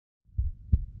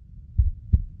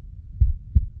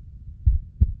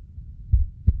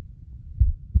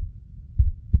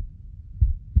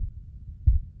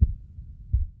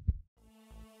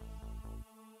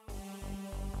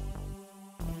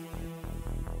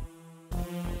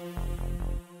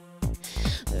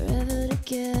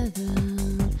together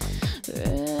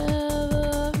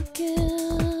ever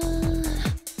again.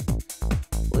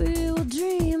 We will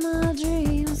dream our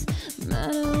dreams, no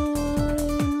matter what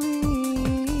it means.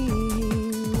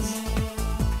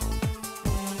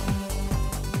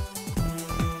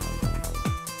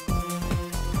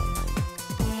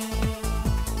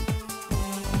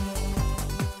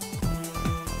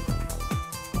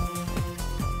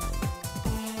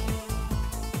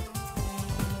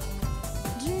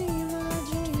 Dream our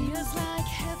dreams. Feels like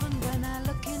heaven when I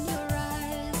look in your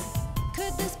eyes.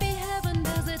 Could this be heaven?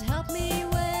 Does it help me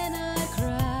when I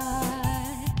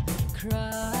cry?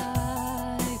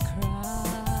 Cry, cry.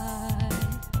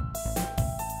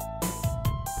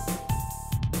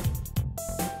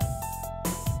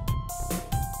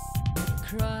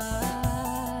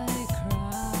 Cry, cry.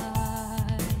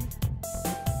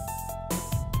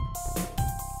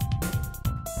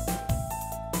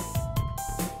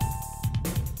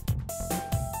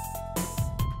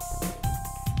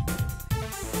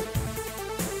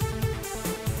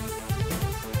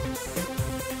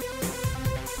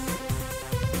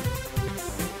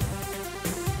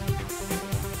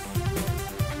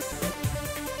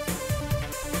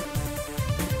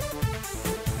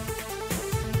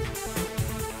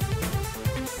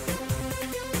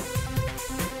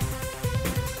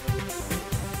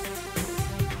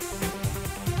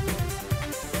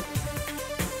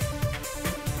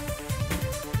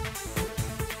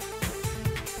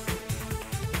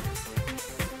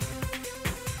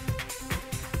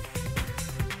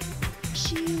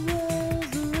 She was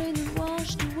the rain that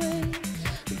washed away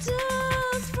the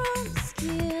dust from the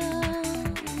skin.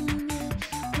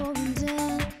 Pouring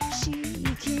down, she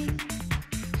came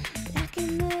back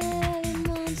in early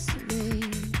months of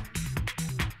rain.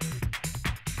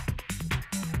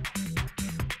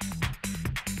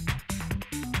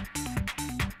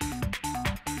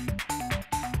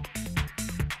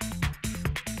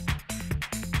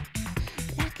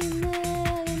 Back in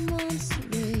early months of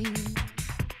rain.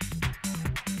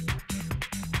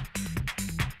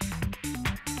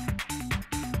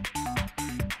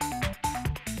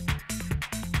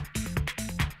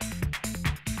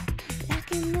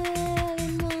 Back in early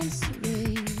months of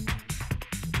rain.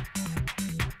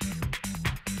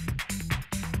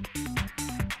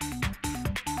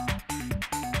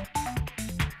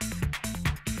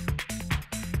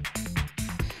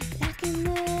 Back in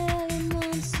early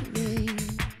months of rain.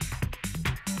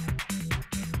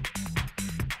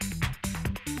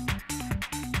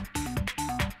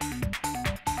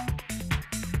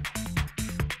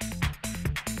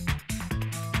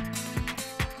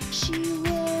 She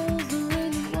was the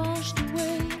rain that washed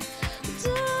away the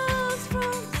dust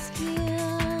from the skin.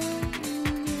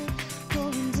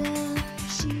 Pouring down,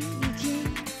 she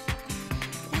came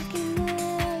back in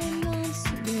early months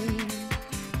of rain.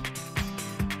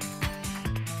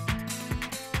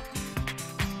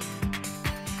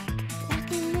 Back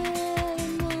in early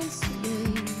months of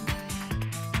rain.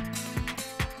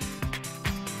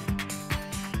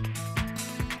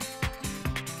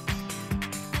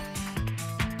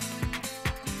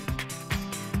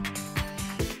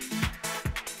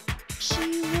 She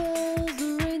was the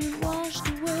rain that washed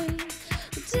away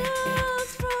the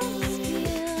dust from the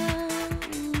skin.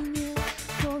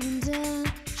 Pouring down,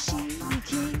 she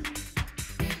came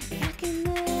back in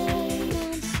early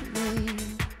months of rain.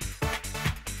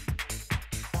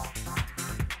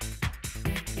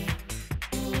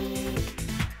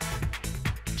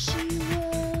 She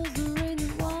was the rain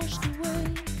that washed away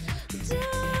the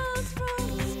dust from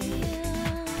the skin.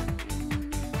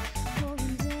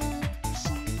 Pouring down,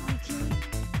 she came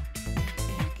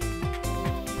back in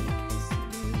early months of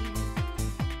rain.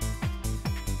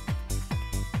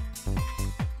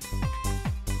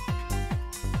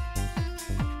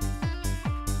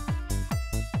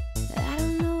 I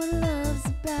don't know what love's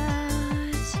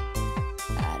about.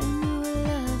 I don't know what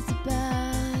love's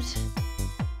about.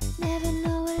 Never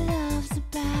know what love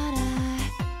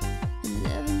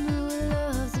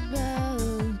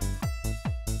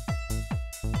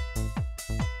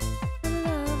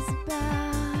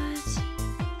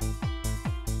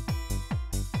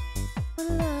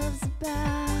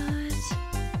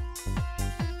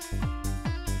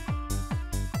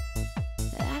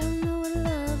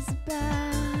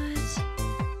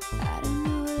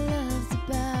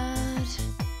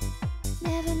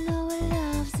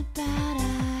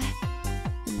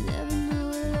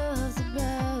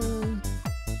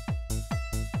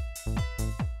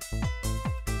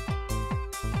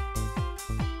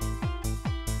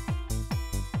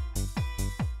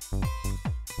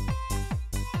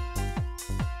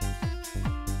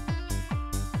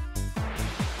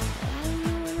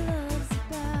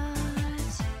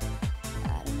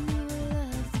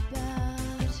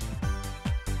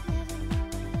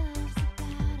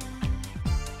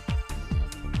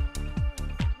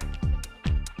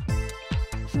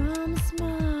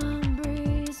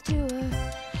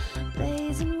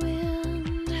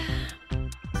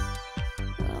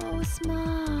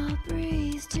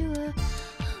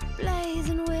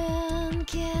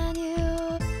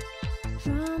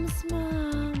From a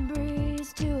small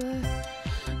breeze to a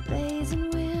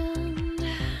blazing wind.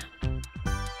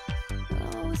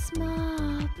 Oh, a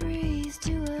small breeze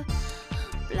to a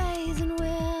blazing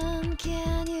wind.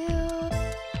 Can you?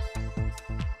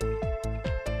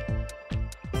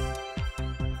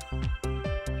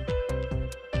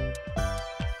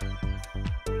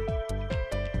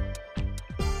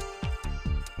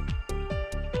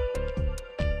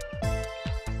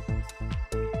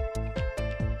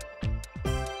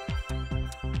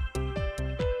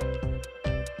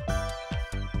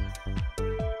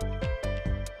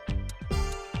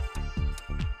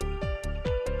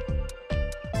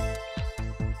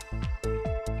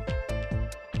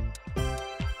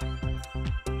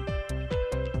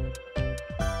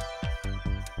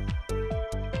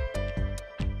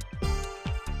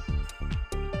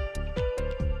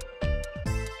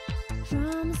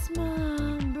 From a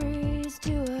small breeze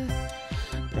to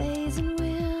a blazing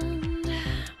wind.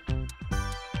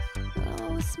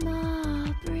 Oh, a small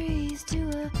breeze to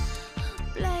a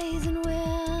blazing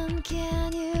wind.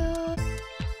 Can you?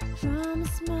 From a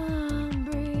small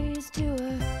breeze to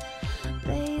a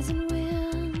blazing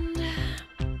wind.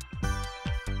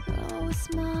 Oh, a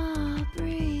small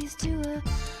breeze to a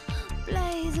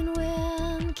blazing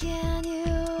wind. Can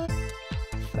you?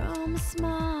 From a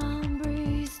small